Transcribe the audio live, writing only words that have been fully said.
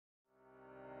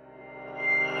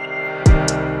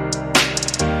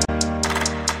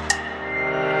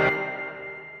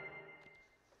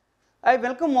I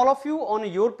welcome all of you on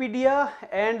YourPedia,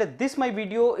 and this my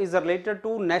video is related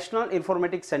to National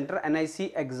Informatics Center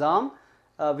NIC exam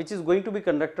which is going to be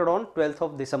conducted on 12th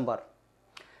of December.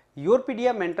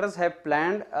 YourPedia mentors have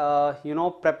planned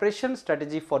preparation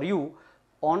strategy for you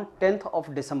on 10th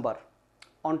of December.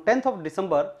 On 10th of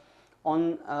December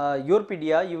on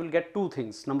YourPedia you will get two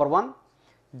things. Number one,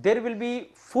 there will be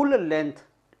full length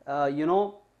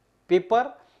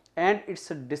paper and its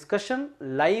a discussion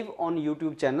live on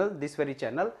YouTube channel, this very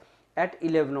channel, at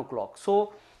 11 o'clock.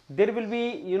 So there will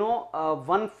be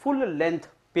one full length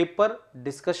paper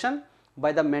discussion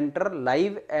by the mentor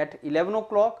live at 11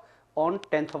 o'clock on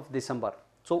 10th of December.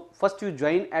 So first you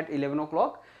join at 11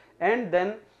 o'clock and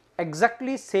then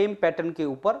exactly same pattern ke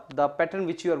upar, the pattern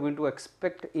which you are going to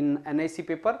expect in NIC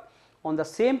paper, on the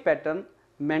same pattern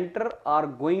mentor are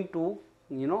going to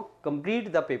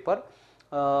complete the paper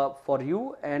for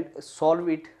you and solve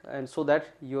it, and so that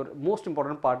your most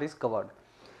important part is covered.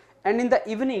 And in the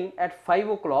evening at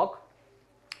 5 o'clock,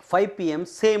 5 p.m.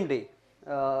 same day,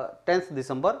 10th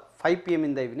December, 5 p.m.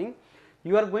 in the evening,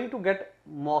 you are going to get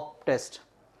mock test.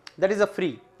 That is a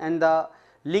free, and the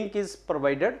link is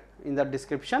provided in the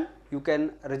description. You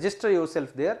can register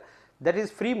yourself there. That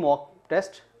is free mock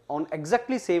test on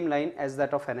exactly same line as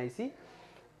that of NIC,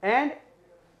 and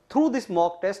through this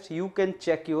mock test you can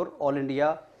check your All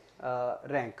India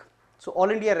rank. So All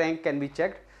India rank can be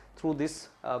checked through this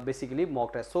basically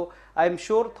mock test. So I am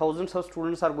sure thousands of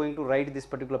students are going to write this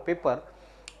particular paper,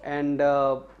 and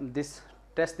this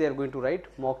test they are going to write,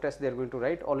 mock test they are going to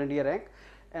write, All India rank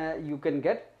you can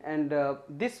get, and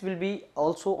this will be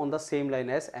also on the same line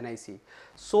as NIC.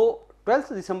 So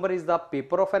 12th December is the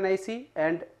paper of NIC,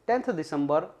 and 10th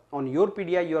December on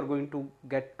YourPedia you are going to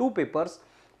get two papers.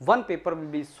 One paper will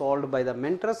be solved by the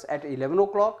mentors at 11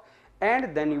 o'clock,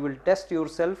 and then you will test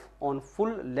yourself on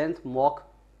full length mock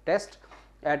test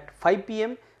at 5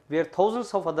 p.m. where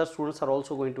thousands of other students are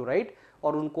also going to write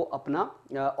और उनको अपना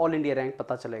all India rank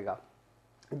पता चलेगा.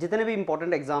 जितने भी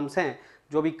important exams हैं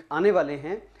जो अभी आने वाले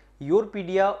हैं,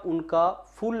 YourPedia उनका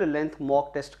फुल लेंथ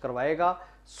मॉक टेस्ट करवाएगा,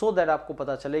 सो दैट आपको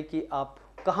पता चले कि आप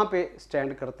कहाँ पे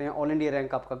स्टैंड करते हैं, ऑल इंडिया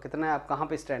रैंक आपका कितना है, आप कहाँ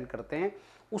पे स्टैंड करते हैं.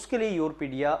 उसके लिए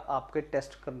YourPedia आपके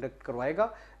टेस्ट कंडक्ट करवाएगा,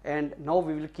 and now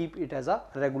we will keep it as a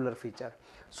regular feature.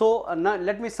 So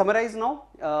let me summarise now.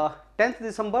 10th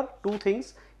December two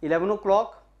things, 11 o'clock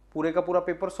पूरे का पूरा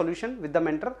paper solution with the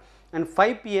mentor, and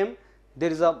 5 p.m.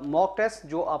 There is a mock test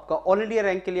जो आपका all India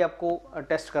rank के लिए आपको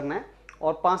test करना है,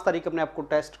 और 5 तारीख अपने आपको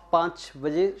टेस्ट 5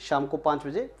 बजे, शाम को 5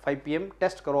 बजे 5 p.m.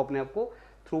 टेस्ट करो अपने आप को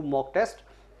थ्रू मॉक टेस्ट,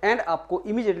 and आपको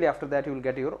immediately after that you will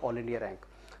get your all India rank.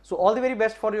 So all the very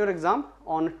best for your exam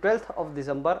on 12th of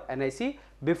December NIC.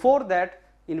 Before that,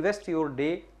 invest your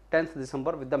day 10th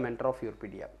December with the mentor of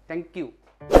YourPedia. Thank you.